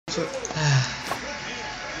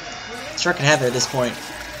Shark can have it at this point.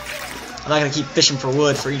 I'm not gonna keep fishing for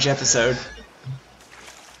wood for each episode.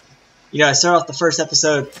 You know, I started off the first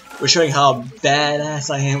episode with showing how badass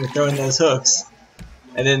I am with throwing those hooks.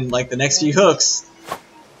 And then, like, the next few hooks...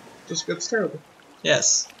 just gets terrible.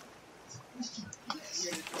 Yes.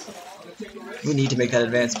 We need to make that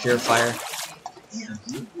advanced purifier.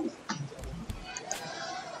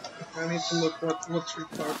 I need to look what's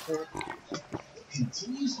required for it.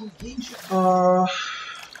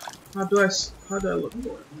 How do I look for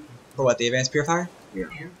it? For what, the advanced purifier? Yeah.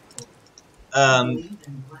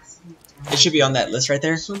 It should be on that list right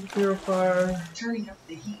there. Some purifier. Turning up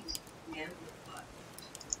the heat and the fun.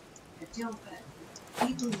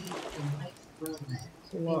 We believe in life well led.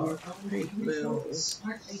 Clock, paint bills,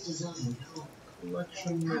 Smartly designed home.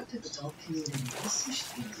 collection Proud to mix. adult community of sushi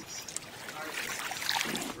fans,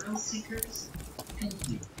 artists, thrill seekers, and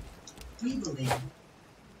you. We believe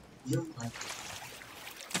you'll like it.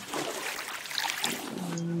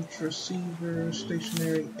 Receiver,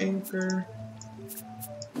 stationary anchor,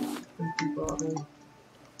 empty bottle.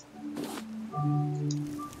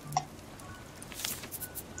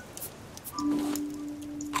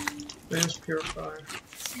 Advanced purifier.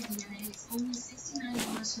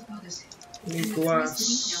 Need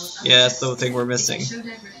glass. Yeah, that's the thing we're missing.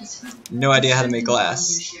 No idea how to make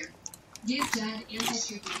glass.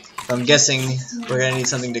 I'm guessing we're gonna need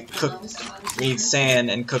something to cook. We need sand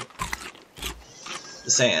and cook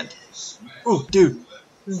the sand. Ooh, dude!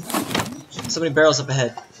 So many barrels up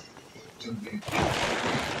ahead.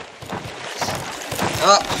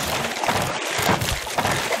 Ah!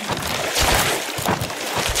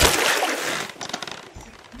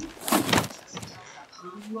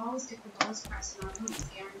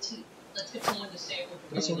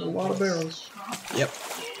 That's a lot of barrels. Yep.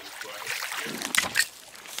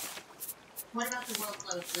 What about the world's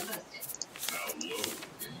lowest limo stick?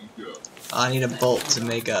 I need a bolt to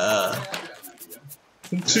make a.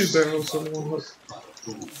 2 barrels on 1 hook.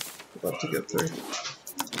 About to get 3.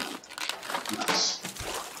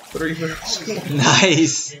 3 barrels.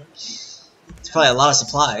 Nice! It's probably a lot of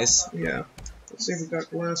supplies. Yeah. Let's see if we got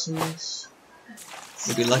glass in this.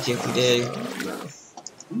 We'd be lucky if we did. No.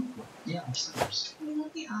 We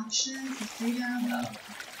love the option for freedom.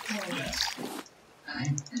 I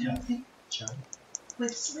don't think.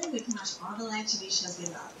 With Sling, we can watch all the live TV shows we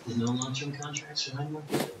love. With no long-term contracts for 9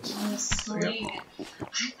 months. Oh, Sling. I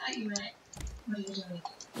thought you meant, what are you doing?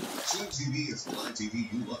 Sling TV is the live TV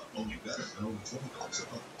you love, only better and only $20 a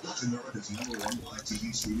month. Watch America's #1 live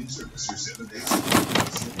TV streaming service for 7 days.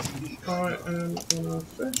 Sling TV. I am gonna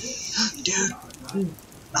fish. Dude!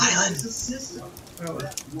 Island!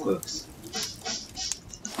 Alright, looks.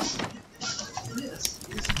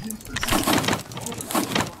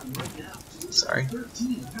 Sorry. I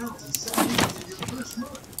love this food.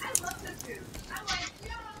 I'm like,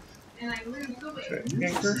 yeah. And I learned so much. Okay,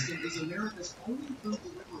 anchor. Is America's only food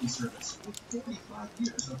delivery service with 45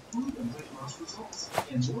 years of proven weight loss results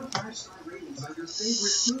and more 5-star ratings on your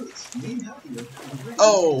favorite foods. Made healthier.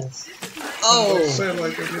 Oh! Oh! Say it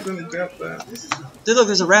like if you didn't get that. Dude, look,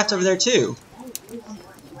 there's a raft over there too.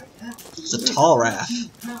 It's a tall raft.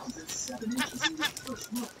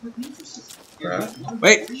 Right?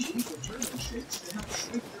 Wait!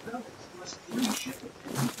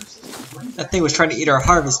 That thing was trying to eat our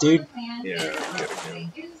harvest, dude. Yeah, get it.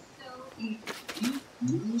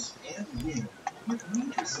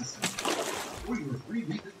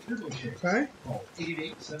 Okay.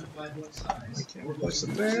 I can't place it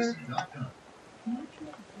there.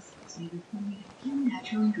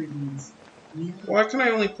 Why can I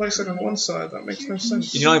only place it on one side? That makes no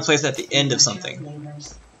sense. You can only place it at the end of something.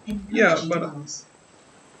 Yeah, but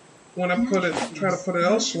when I try to put it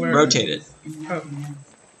elsewhere. Rotate it. Oh.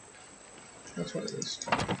 That's what it is.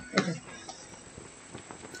 Okay.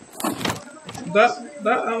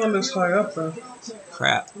 That island is high up though.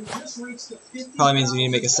 Crap. Probably means we need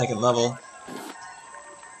to make a second level.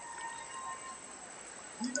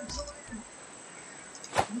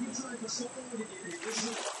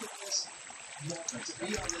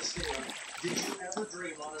 Did you ever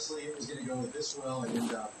dream, honestly, it was going to go this well and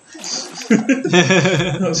end up?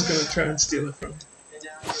 I was gonna try and steal it from.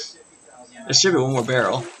 There should be one more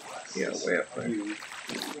barrel. Yeah, way up there.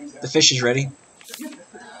 The fish is ready.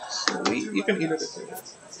 Sweet. You can eat it if you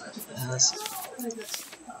Let's- want.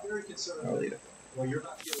 I'll eat it.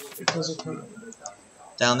 Because it's kind of.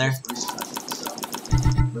 down there.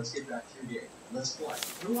 Let's get back to your game. Let's play.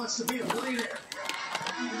 Who wants to be a millionaire?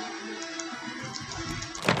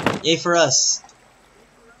 Yay for us.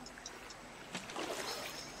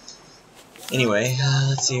 Anyway,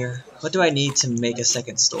 let's see here. What do I need to make a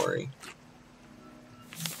second story?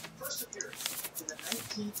 First appearance in the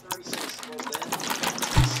 1936 Olympic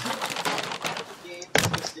game to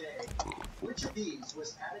this day. Which of these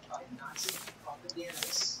was added by Nazi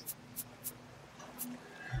propagandists?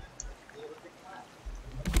 The Olympic flag.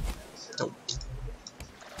 Don't.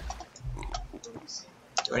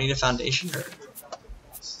 Do I need a foundation or?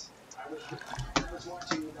 I was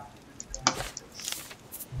watching the documentary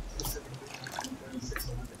specifically the 1936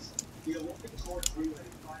 Olympics. The Olympic court relay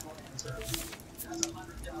final answer has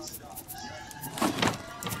 $100,000.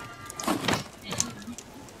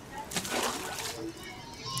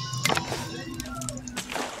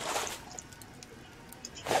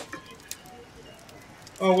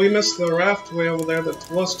 Oh, we missed the raft way over there that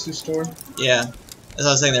was two-story. Yeah, as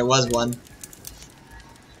I was saying, there was one.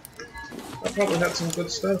 I probably had some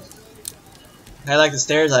good stuff. I like the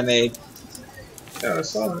stairs I made. Yeah, I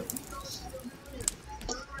saw it.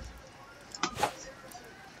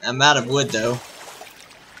 I'm out of wood though.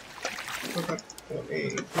 Okay, let me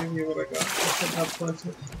give you what I got. I should have plenty.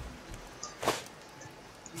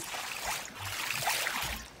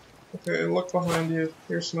 Okay, look behind you.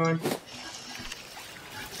 Here's 9.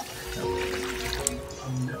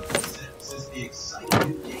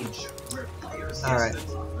 Alright.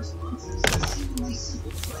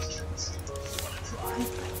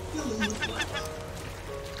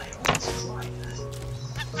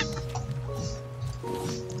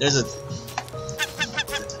 There's a...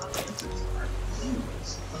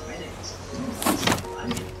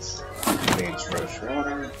 Needs fresh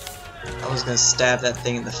water. I was gonna stab that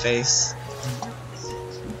thing in the face.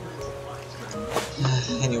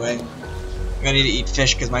 Anyway, I'm gonna need to eat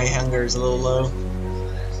fish because my hunger is a little low.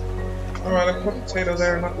 Alright, I put a potato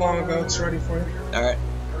there not long ago. It's ready for you. Alright.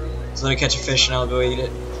 So let me catch a fish and I'll go eat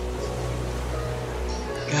it.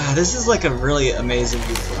 God, this is like a really amazing,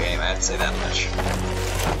 beautiful game, I have to say that much.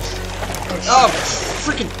 Oh,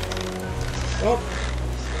 freaking... Oh.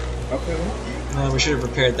 Okay then. We should have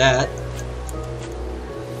prepared that.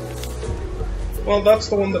 Well, that's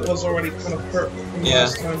the one that was already kind of hurt from Yeah.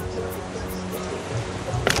 last time.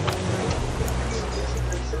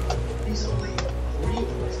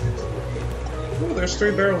 Ooh, there's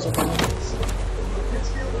 3 barrels of them.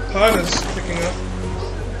 Tide is picking up.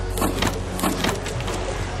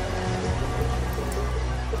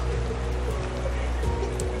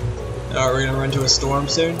 Are we gonna run into a storm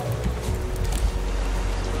soon?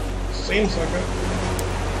 Seems like it.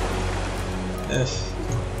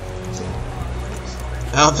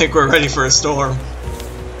 I don't think we're ready for a storm.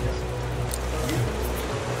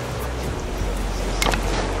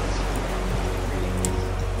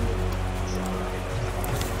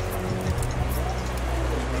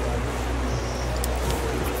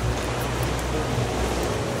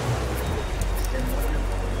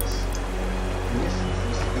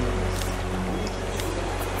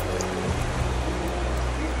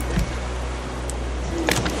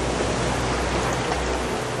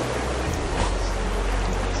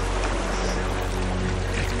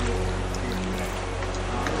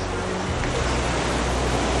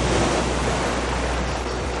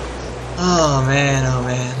 Oh man, oh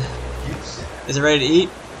man. Is it ready to eat?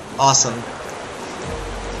 Awesome.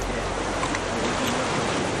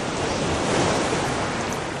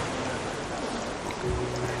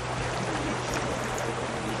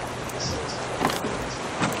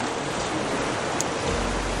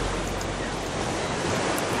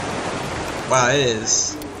 Wow, it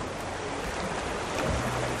is.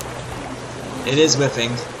 It is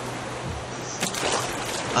whipping.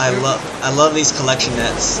 I love these collection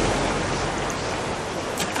nets.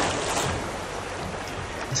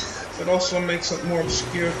 It also makes it more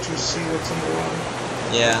obscure to see what's in the water.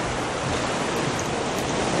 Yeah.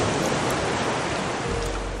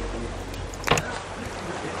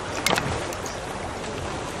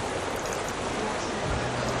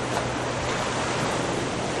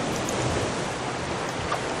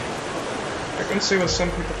 I can see what some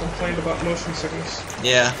people complained about motion sickness.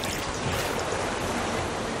 Yeah.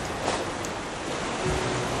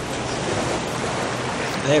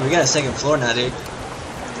 Hey, we got a second floor now, dude.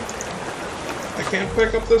 I can't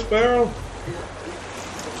pick up this barrel.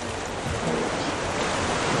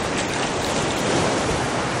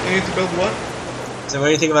 You need to build what? So what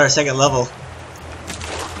do you think about our second level?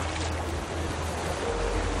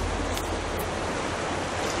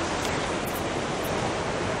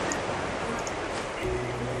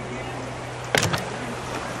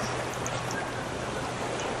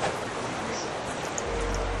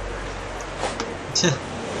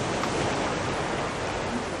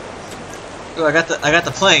 Ooh, I got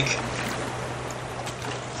the plank.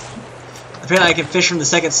 I Apparently I can fish from the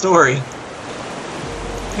second story.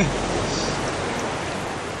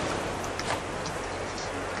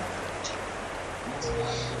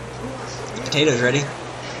 Potatoes ready.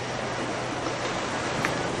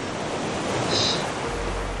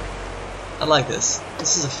 I like this.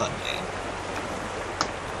 This is a fun game.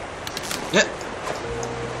 Yep.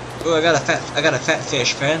 Oh, I got a fat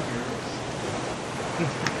fish, man.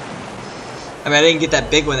 I mean, I didn't get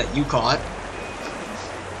that big one that you caught.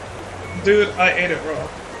 Dude, I ate it raw.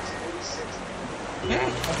 Yeah.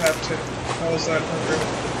 I had to. I was that hungry.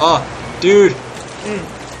 Oh, dude.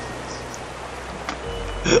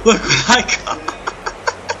 Look what I got.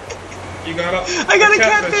 You got a I got a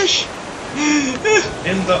catfish.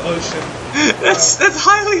 in the ocean. That's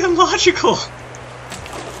highly illogical.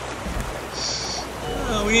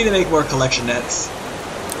 We need to make more collection nets.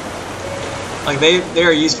 Like they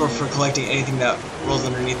are useful for collecting anything that rolls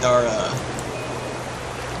underneath our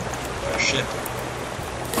ship.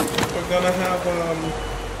 We're gonna have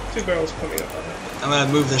 2 barrels coming up. I'm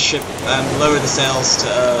gonna move the ship, lower the sails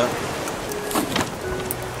to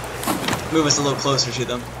move us a little closer to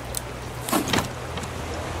them.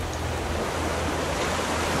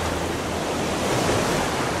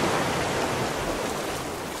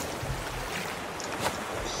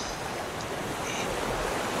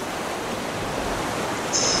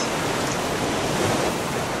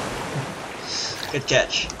 Good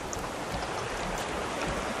catch.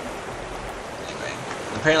 Anyway,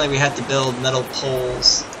 apparently we have to build metal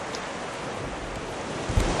poles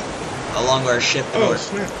along our ship. Oh,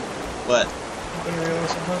 snap. What? I didn't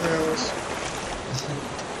realize how hungry I was.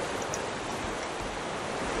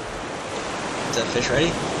 Is that fish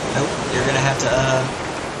ready? Nope. You're gonna have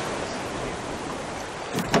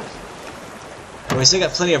to, we still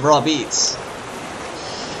got plenty of raw beets.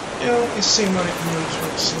 Yeah, you see money coming in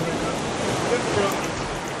so like that. Good bro.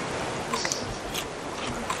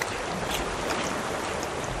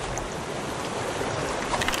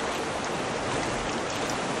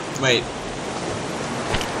 Wait.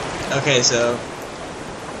 Okay, so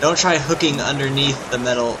don't try hooking underneath the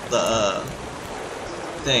metal,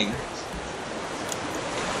 thing.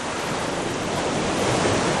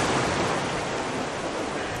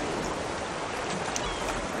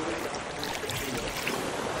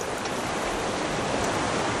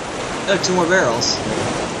 Oh, 2 more barrels.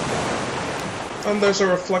 And there's a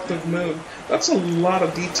reflective moon. That's a lot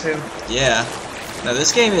of detail. Yeah. Now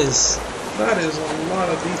this game is. That is a lot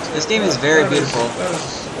of detail. This game is very beautiful. That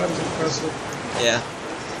is impressive. Yeah.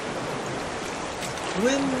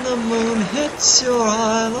 When the moon hits your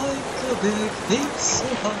eye like a big piece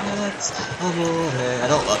of ice, amore. I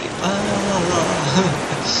don't love you.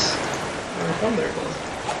 I'm there, though.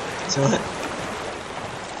 So what?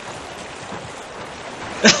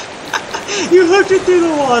 You hooked it through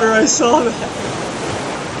the water, I saw that.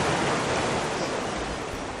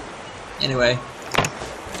 Anyway.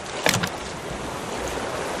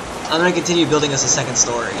 I'm gonna continue building us a second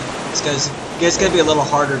story. It's gonna be a little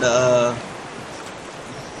harder to,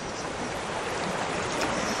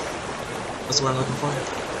 what's the word I'm looking for?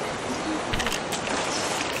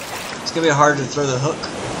 It's gonna be harder to throw the hook.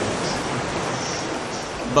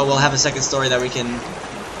 But we'll have a second story that we can...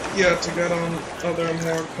 Yeah, to get on other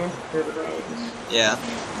more comfortable routes. Yeah.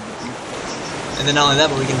 And then not only that,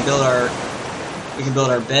 but we can build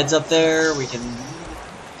our beds up there. We can.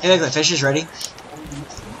 Hey, look, the fish is ready.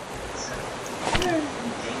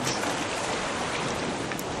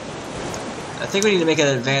 I think we need to make an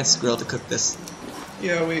advanced grill to cook this.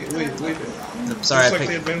 Yeah, we do. I'm sorry, Just I like the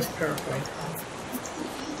picked. advanced paraffin.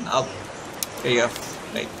 Oh, there you go.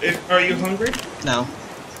 Wait, Are you hungry? no.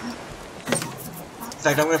 In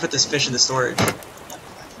fact, I'm gonna put this fish in the storage.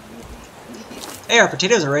 Hey, our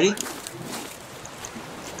potatoes are ready.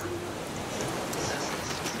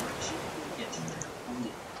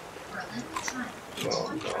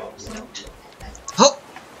 Oh!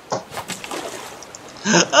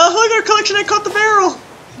 Oh, look, our collection! I caught the barrel!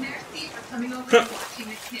 Merci for coming over and watching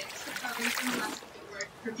the kids. Probably some last word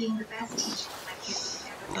for being the best teacher my kids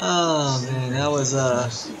have ever had. Oh man, that was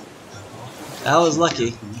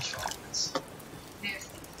lucky. Merci.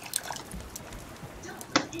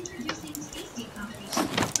 Introducing tasty combination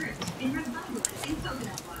of fruit in red bubbly and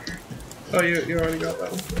coconut water. Oh, you already got that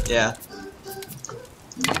one. Yeah.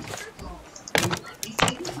 Lightly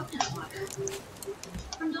sweetened coconut water.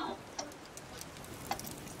 From Dole.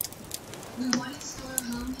 We wanted to store our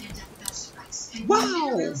home and at the best price. And we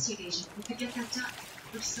needed a real estate agent who could get that done.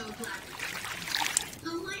 We're so glad we did.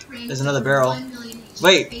 Homelight ranks There's another over barrel. 1 million agents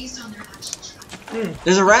Wait. based on their actual track.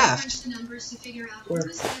 There's a raft Crunch the numbers to figure out Where?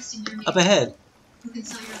 who's best in your up ahead. who can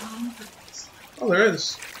sell your home for the most. Oh, there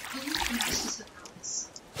is.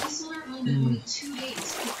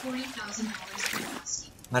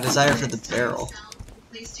 My desire for the barrel.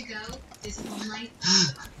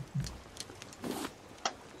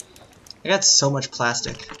 I got so much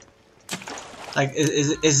plastic. Like,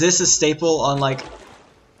 is this a staple on, like,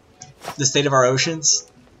 the state of our oceans?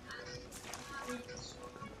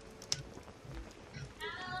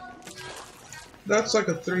 That's like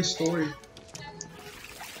a 3-story.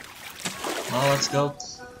 Well, let's go.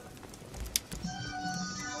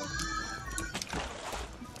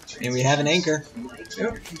 And we have an anchor.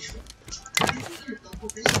 Yep.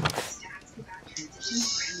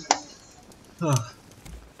 Oh.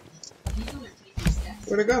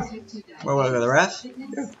 Where'd it go? Where will I go? The raft?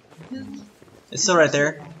 Yeah. It's still right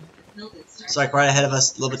there. It's like right ahead of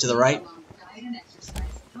us, a little bit to the right.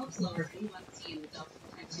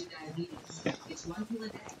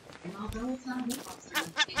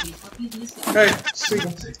 Hey,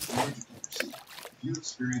 Seagull.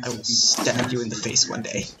 I will stab you in the face one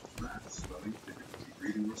day.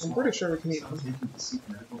 I'm pretty sure we can eat them.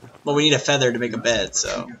 Well, we need a feather to make a bed,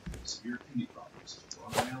 so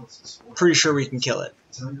pretty sure we can kill it.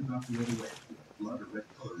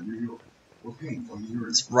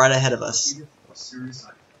 It's right ahead of us.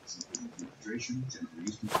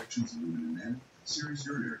 Serious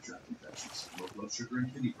urinary tract infections, low blood sugar,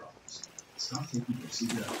 and kidney problems. Stop taking your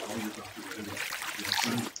CBD, call your doctor right away. You have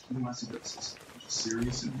signs of ketoacidosis, which is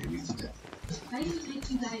serious and may lead to death. Fighting type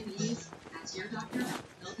 2 diabetes? Ask your doctor.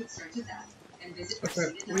 They'll get started with that. And visit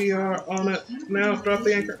Okay, we are on it now. Drop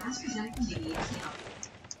the anchor.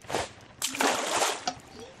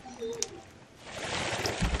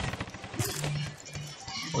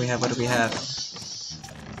 What do we have?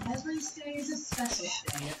 Every stay is a special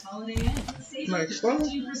stay at Holiday Inn. Save up Next to one. 15%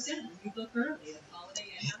 when you book early at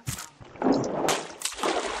holidayinn.com.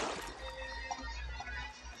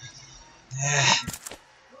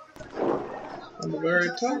 On the very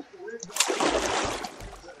top.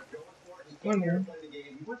 One here.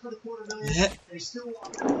 Yeah.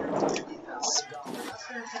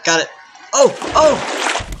 Got it. Oh! Oh!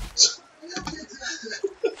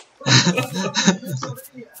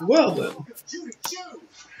 Well then.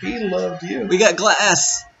 He loved you. We got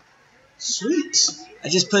glass. Sweet. I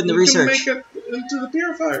just put in the We can research. make it into the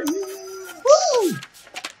purifier. Woo!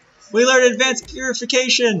 We learned advanced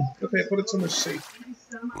purification. Okay, put it somewhere safe.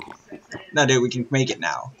 No, dude, we can make it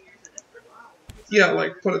now. Yeah,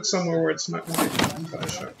 like put it somewhere where it's not going to be by a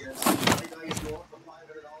shark.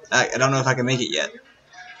 I don't know if I can make it yet.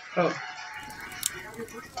 Oh,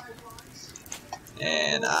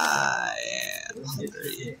 And I am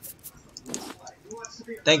hungry.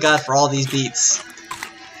 Thank God for all these beats.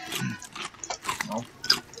 Oh.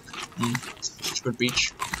 Good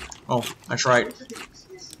beach. Oh, that's right.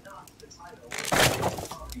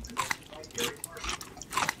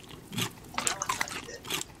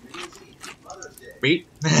 Beat?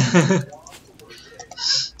 I'm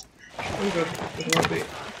good. It won't be.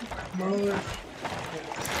 Mother.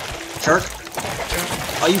 Shark?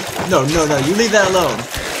 Oh, you. No, you leave that alone.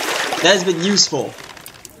 That has been useful.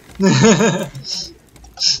 Is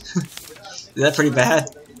that pretty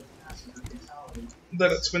bad?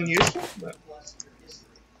 That it's been useful? But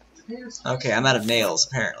Okay, I'm out of nails,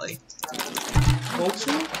 apparently. bolts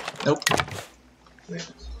in it? Nope.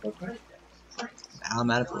 Yes. Okay. Now I'm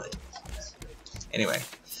out of wood. Anyway.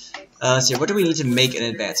 Let's see, what do we need to make an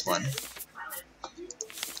advanced one?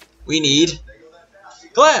 We need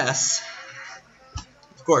glass!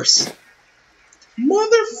 Of course.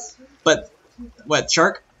 But, what,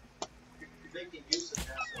 shark?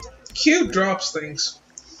 Q drops things.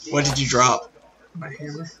 What did you drop? My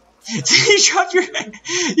hammer. You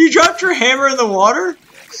dropped your hammer in the water?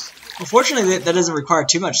 Unfortunately, that doesn't require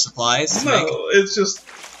too much supplies to make. No, it's just...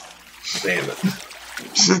 Damn it.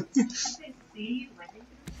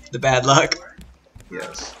 The bad luck.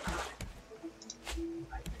 Yes.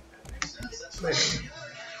 Man.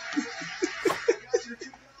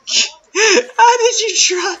 How did you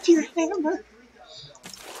drop your hammer?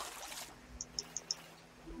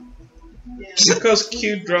 Because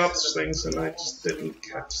Q drops things and I just didn't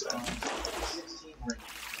catch that.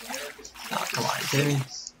 Oh, come on, you kidding me?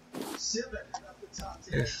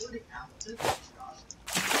 Oof.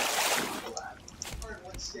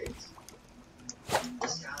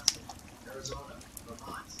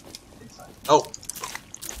 Oh,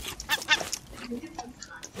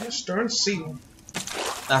 Gosh darn seal.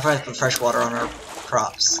 I forgot to put fresh water on our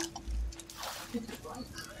crops.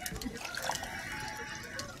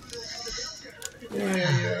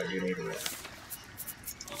 Yeah, you need it.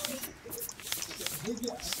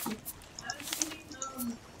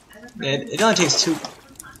 It only takes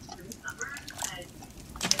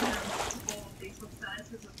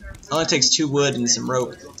only takes 2 wood and some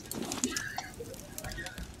rope.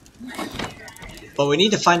 But we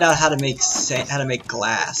need to find out how to make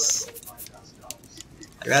glass.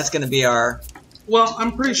 Like, that's gonna be our. Well,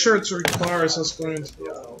 I'm pretty sure it requires us going into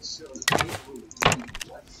the Isles.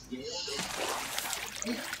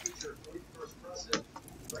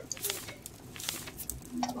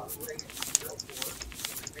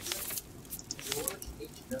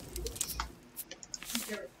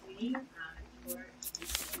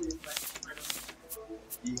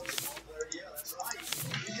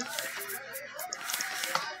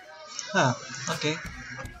 Huh, okay.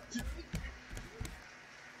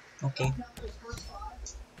 Okay.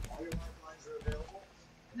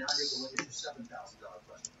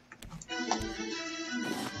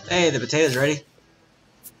 Hey, the potato's ready.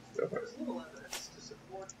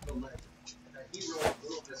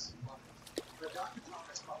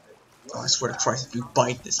 Oh, I swear to Christ, if you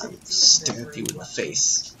bite this, I will stab you in the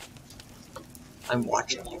face. I'm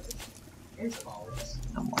watching you.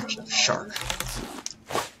 I'm watching the shark.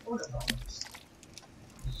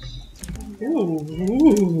 Ooh.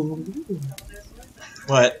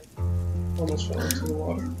 What? Almost fell into the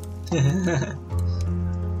water.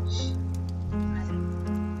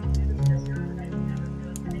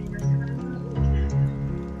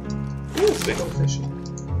 Ooh, big old fish.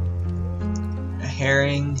 A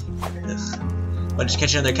herring. Ugh. What, did you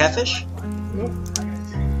catch another catfish? Nope.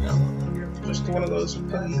 No. Just one of those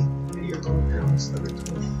funny video programs that are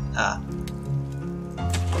cool. Ah.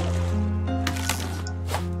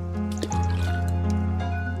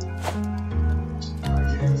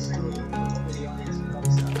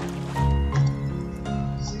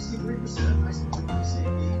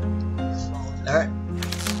 Alright.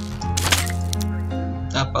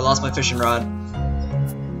 Oh, I lost my fishing rod.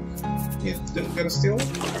 You didn't get a steal it?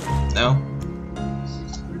 No?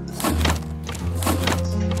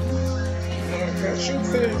 Catching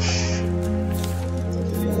fish.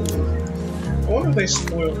 I wonder if they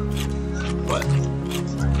spoil What?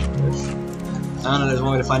 fish. I don't know, there's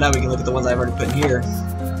one way to find out. We can look at the ones I've already put in here.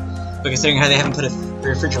 But considering how they haven't put a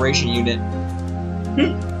refrigeration unit,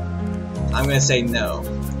 I'm gonna say no.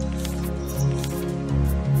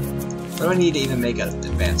 What do I need to even make an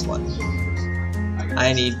advanced one?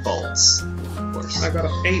 I need bolts, of course. I got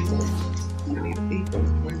an 8 bolt. I need 8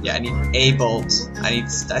 bolts. Yeah, I need a bolt. I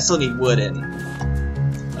still need wood and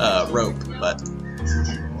rope, but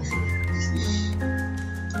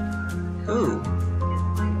ooh,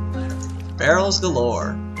 barrels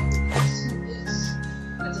galore.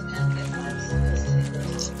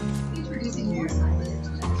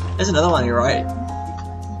 There's another one. You're right.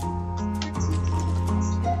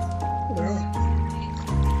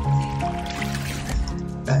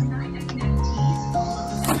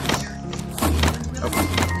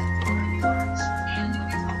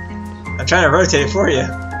 I'm trying to rotate it for you.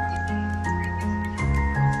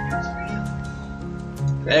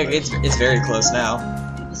 It's very close now.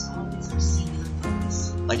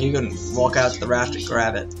 Like you can walk out to the raft and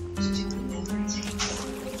grab it.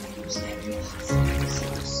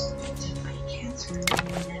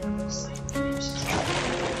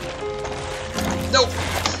 No!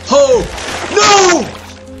 Oh! No!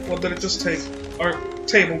 What did it just take? Our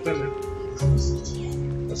table, didn't it?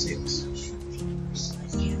 Let's see this.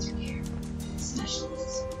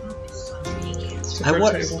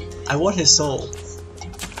 I want his soul.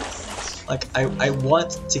 Like, I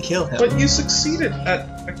want to kill him. But you succeeded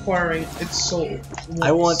at acquiring its soul. Once.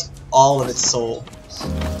 I want all of its soul.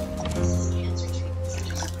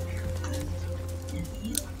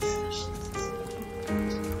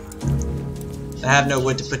 I have no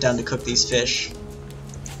wood to put down to cook these fish.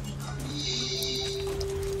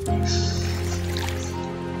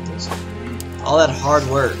 All that hard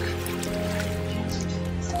work.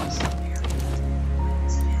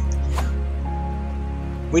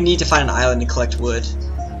 We need to find an island to collect wood.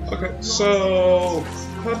 Okay, so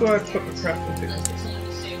how do I put the crafting table?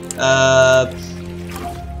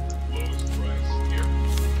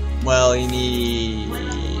 Well, you need.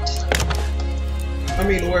 I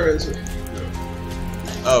mean, where is it?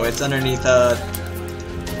 Oh, it's underneath the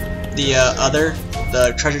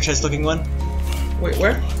treasure chest looking one. Wait,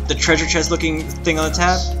 where? The treasure chest looking thing on the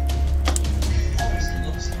tab.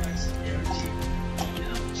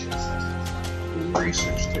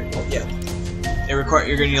 Research table. Yeah. You're gonna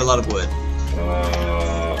need a lot of wood.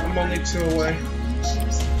 I'm only 2 away.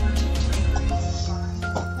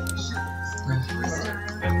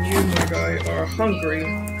 And you, my guy, are hungry.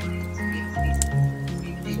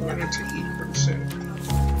 So I need to eat pretty soon.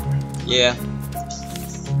 Yeah.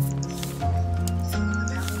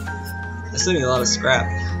 I still need a lot of scrap.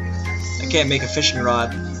 I can't make a fishing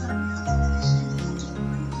rod.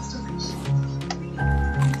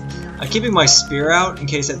 keeping my spear out in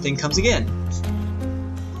case that thing comes again.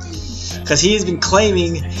 Because he has been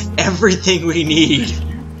claiming everything we need.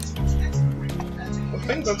 I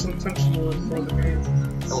think that's intentional for the game.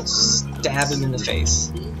 I'll stab him in the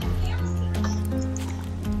face.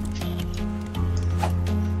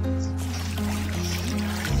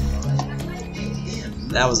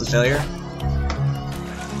 That was a failure.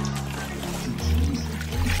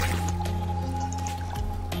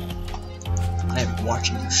 I am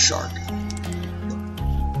watching you, Shark.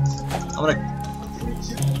 I'm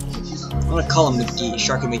gonna call him McGee,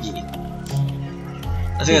 Sharky McGee.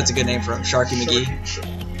 I think that's a good name for him, Sharky McGee.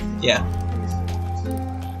 Yeah.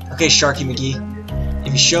 Okay, Sharky McGee.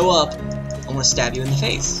 If you show up, I'm gonna stab you in the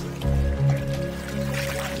face.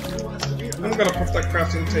 I'm gonna put that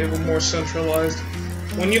crafting table more centralized.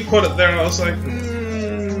 When you put it there, I was like,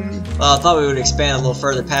 Well, I thought we would expand a little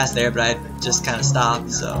further past there, but I just kind of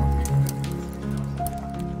stopped, so.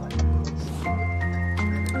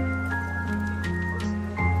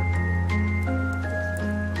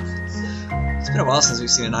 It's been a while since we've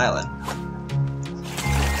seen an island.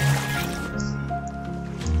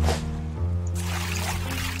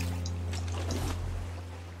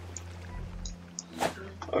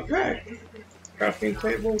 okay. Crafting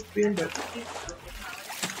table being built.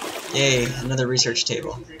 Yay, another research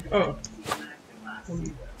table. Oh.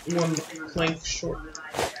 One plank short.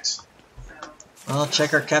 Well,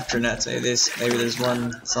 check our capture nets. Maybe there's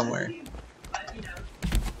one somewhere.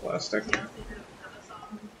 Plastic.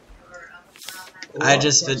 I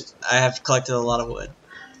have collected a lot of wood,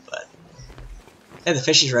 but hey, the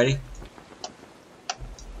fish is ready.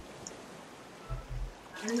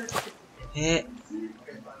 Hit.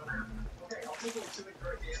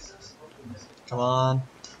 Come on,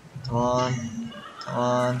 come on, come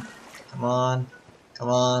on, come on, come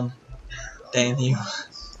on. Damn you.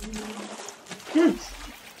 Okay.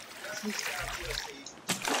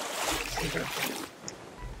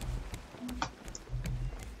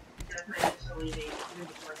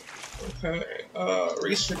 Okay,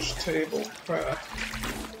 research table, craft.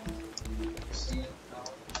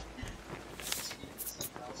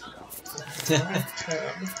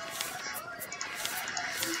 Tab.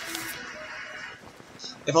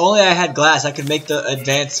 If only I had glass, I could make the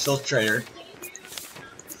advanced filtrator.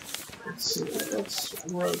 Let's see, let's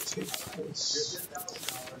rotate this.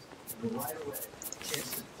 Right away,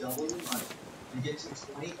 chance to double your money. You get to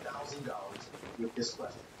 $20,000 with this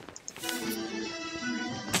question.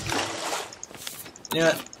 You know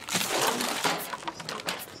what?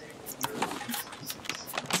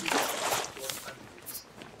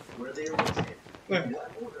 Where they originated. There. In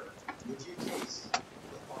what order would you taste the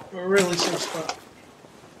following? We're really some spot.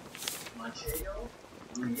 Manchego,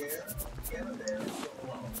 Gruyere, Camembert,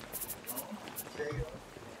 Cologne. Manchego,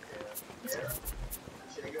 Camembert,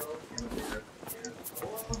 Manchego, Camembert,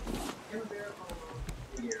 Cologne, Camembert, Cologne,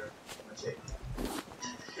 Gruyere, Manchego.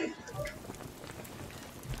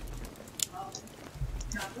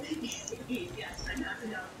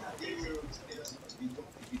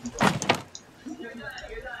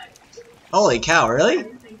 Holy cow, really?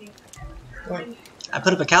 What? I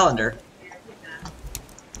put up a calendar.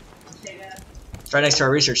 It's right next to our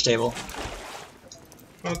research table.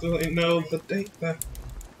 How do they know the date then?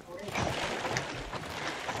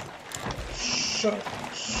 Shoot,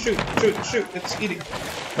 it's eating.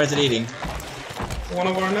 Where's it eating? One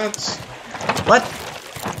of our nuts, What?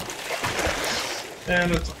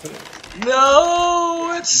 and it's a thing.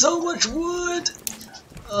 No! It's so much wood!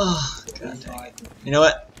 Oh, god dang it. You know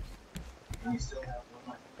what?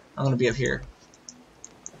 I'm gonna be up here.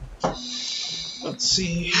 Let's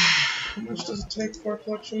see. How much does it take for a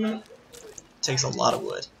collection net? It takes a lot of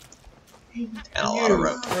wood. And a lot of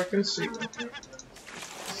rope. I can see.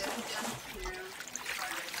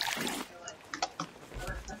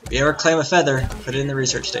 If you ever claim a feather, put it in the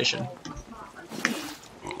research station.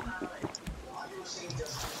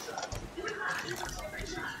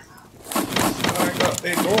 I got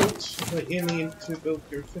 8 gold that you need to build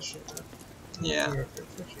your fishing net. Yeah. Your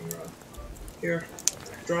fishing rod. Here,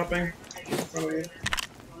 dropping in front of you.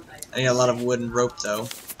 I need a lot of wood and rope though.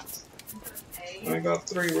 I got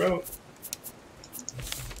 3 rope.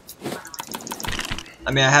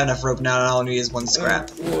 I mean, I have enough rope now, and all I need is 1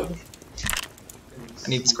 scrap. And wood. I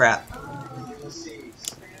need scrap.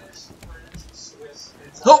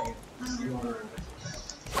 Oh!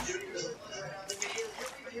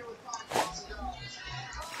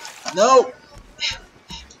 No!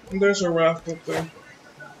 And there's a raft up there.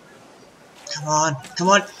 Come on, come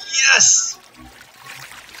on, yes!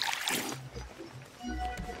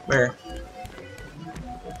 Where?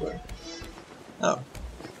 Up there. Oh.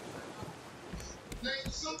 Name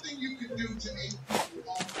something nothing you can do to aid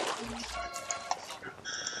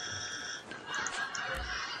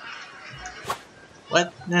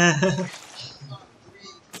What?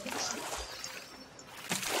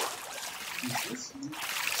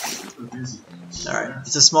 Alright,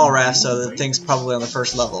 it's a small raft, so the thing's probably on the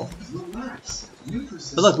first level.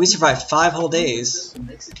 But look, we survived 5 whole days.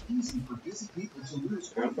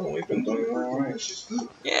 We've been doing alright.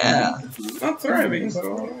 Yeah. Not thriving, but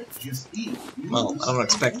alright. Well, I don't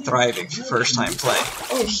expect thriving for first time play.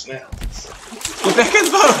 Oh snap. Get back in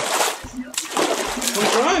the boat!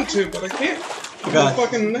 I'm trying to, but I can't. You The got it.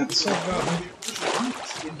 fucking nets have got me.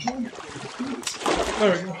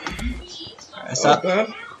 There we go. I That was stopped. bad.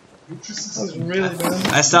 That was really bad.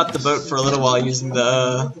 I stopped the boat for a little while using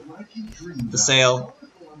the sail.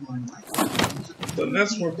 The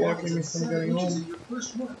nets were blocking me from getting home.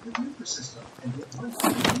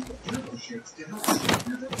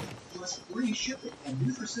 Plus free shipping and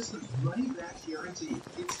Nutrisystem's money-back guarantee.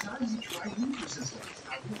 It's time you try Nutrisystem.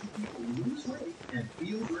 Helping people lose weight and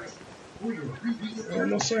feel great. For your free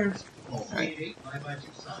Almost there. Alright.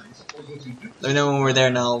 Let me know when we're there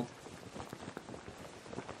and I'll...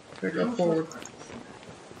 Pick up forward.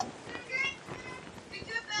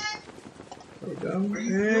 There we go.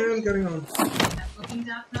 And getting on.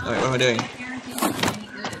 Alright, what am I doing?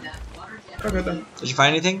 Okay then. Did you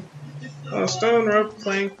find anything? Stone, rope,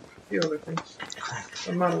 plank, the other things.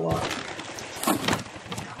 But not a lot.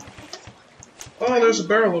 Oh, there's a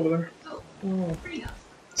barrel over there. Oh.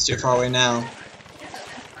 It's too far away now.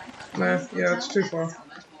 Nah, yeah, it's too far.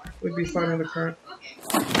 We'd be fighting the current.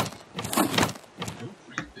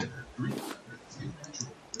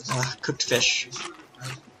 Ah, cooked fish.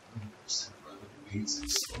 I need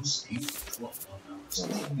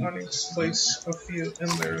to place a few in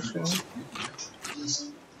there as well.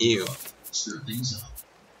 Ew.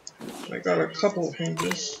 I got a couple of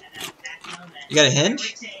hinges. You got a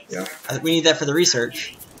hinge? Yeah. We need that for the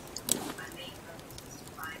research.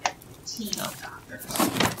 No.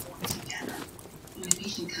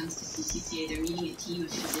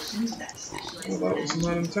 Well, that was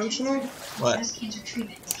not intentional. What? I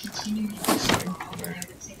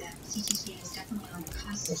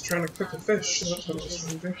was trying to cook a fish, so that's what I was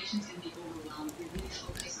trying to do.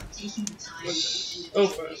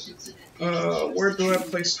 Oh, where do I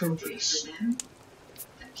place hinges?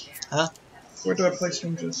 Huh? Where do I place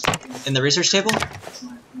hinges? In the research table?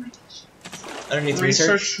 Underneath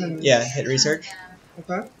research? and... Yeah, hit research.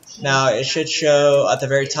 Okay. Now it should show at the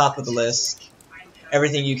very top of the list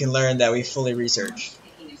everything you can learn that we fully researched.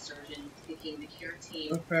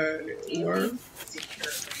 Okay, learn.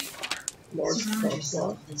 Large crop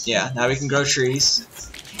plot. Yeah, now we can grow trees.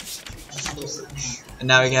 And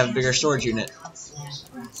now we can have a bigger storage unit.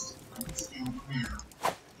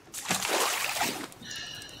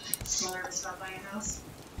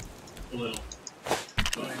 A little.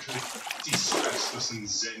 But actually, de-stress with some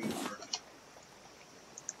zen work.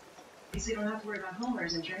 At least we don't have to worry about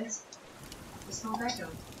homeowners insurance. Let's go back to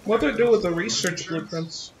them. What do I do with the research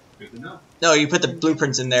blueprints? Good to know. No, you put the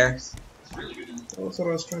blueprints in there. It's really good to know. Well, that's what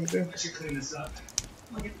I was trying to do. I should clean this up.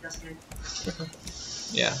 We'll get the dustbin.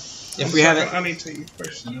 Yeah. If we haven't... I need to eat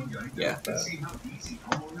first. Yeah. Let's see how easy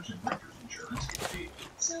homeowners and renters insurance can be.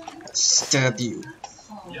 Stab you.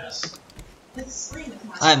 Yes.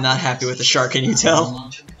 I'm not happy with the shark, can you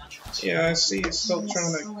tell? Yeah, I see he's still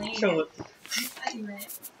trying to kill it.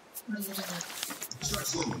 Start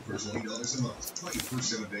slow for $20 a month.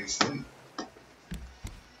 24/7 days free.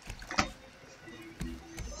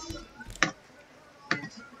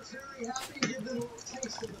 Very happy to give them a little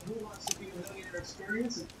taste of the Who Wants to Be a Millionaire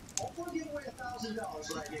experience, and hopefully give away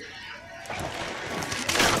 $1,000 right here.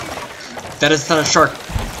 That is not a shark.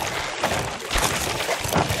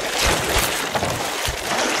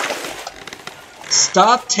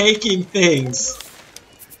 Stop taking things.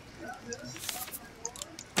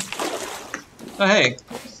 Oh hey.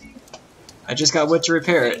 I just got wood to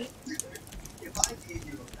repair it.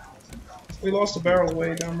 We lost a barrel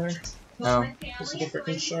way down there. Oh. It's a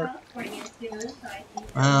freaking shark.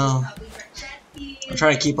 Well, I'm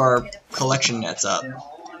trying to keep our collection nets up.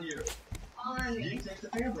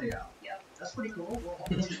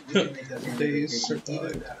 Days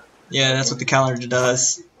survived. Yeah, that's what the calendar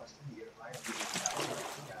does.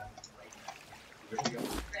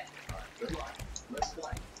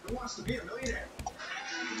 Who wants to be a millionaire?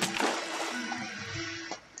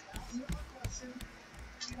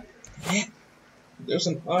 There's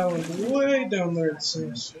an island way down there, it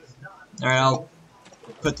seems. Alright, I'll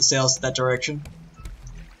put the sails that direction.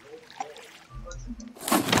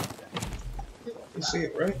 You see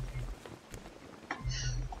it, right?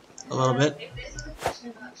 A little bit.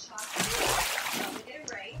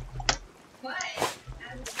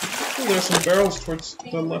 Oh, there's some barrels towards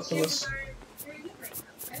the left of us.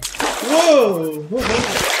 Whoa! Whoa.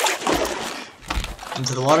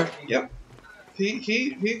 Into the water? Yep.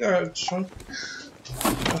 He got shot.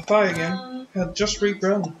 A thigh again. Had just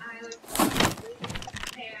regrown.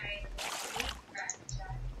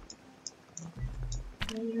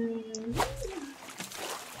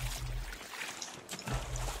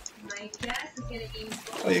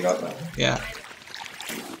 Oh, you got that. Yeah.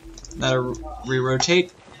 Now to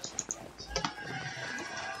re-rotate.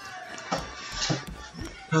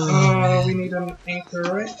 We need an anchor,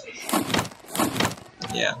 right?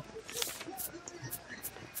 Yeah.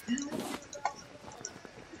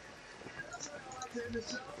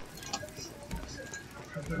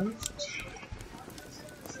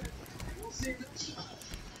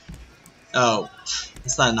 Oh,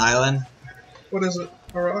 it's not an island. What is it?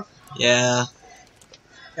 A rock? Yeah.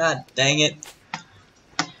 God dang it.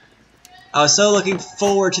 I was so looking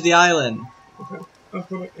forward to the island. Okay. I'll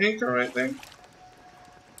put an anchor right there. And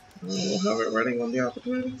we'll have it ready when the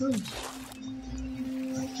opportunity comes.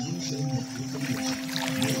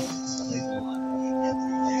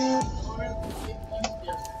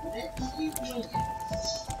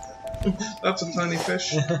 That's a tiny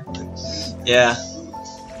fish. Yeah.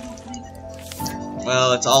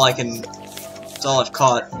 Well, it's all I can. It's all I've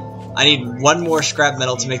caught. I need one more scrap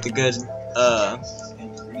metal to make the good.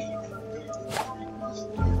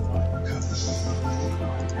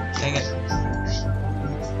 Dang it.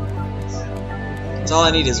 That's all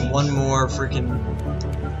I need is one more freaking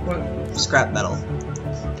What? scrap metal.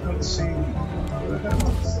 Let's see.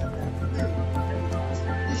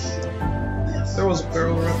 There was a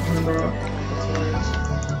barrel right behind the rock. That's what it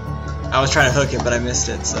is. I was trying to hook it, but I missed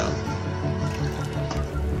it, so.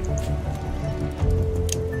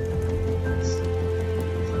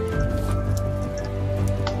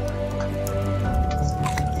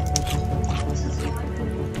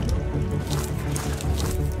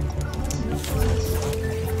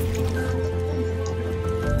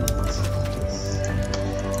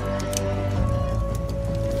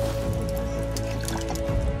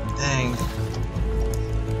 Dang.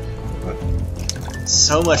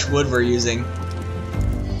 So much wood we're using.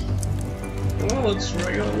 Well, it's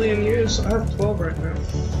regularly in use. I have 12 right now.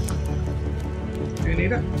 Do you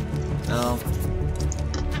need it? No.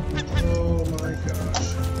 Oh my gosh.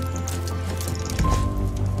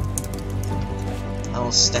 I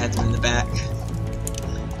almost stabbed him in the back.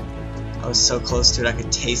 I was so close to it I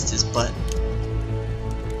could taste his butt.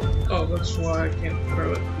 Oh, that's why I can't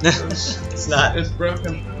throw it. Because It's not. it's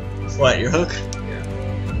broken. What, your hook? Yeah.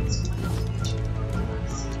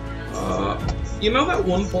 You know that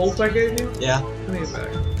one bolt I gave you? Yeah. I need it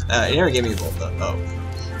back. You never gave me a bolt though. Oh.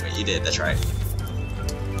 Wait, you did, that's right.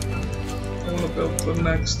 I want to build the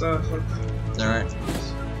next hook. Alright.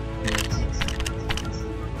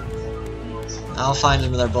 I'll find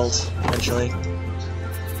another bolt eventually.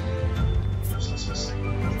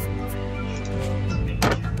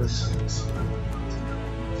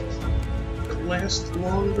 It lasts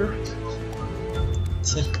longer.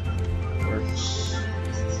 Works.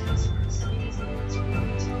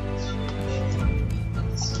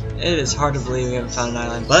 It is hard to believe we haven't found an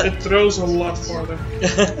island, but It throws a lot farther.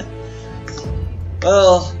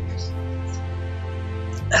 well,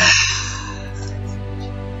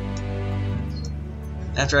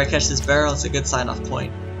 after I catch this barrel, it's a good sign-off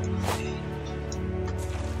point.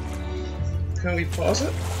 Can we pause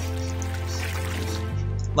it?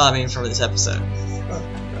 Well, I mean, for this episode.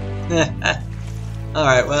 Oh,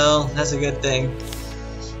 Alright, well, that's a good thing.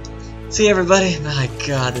 See everybody? My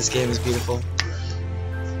god, this game is beautiful.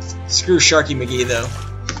 Screw Sharky McGee, though.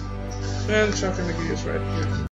 and Sharky McGee is right here.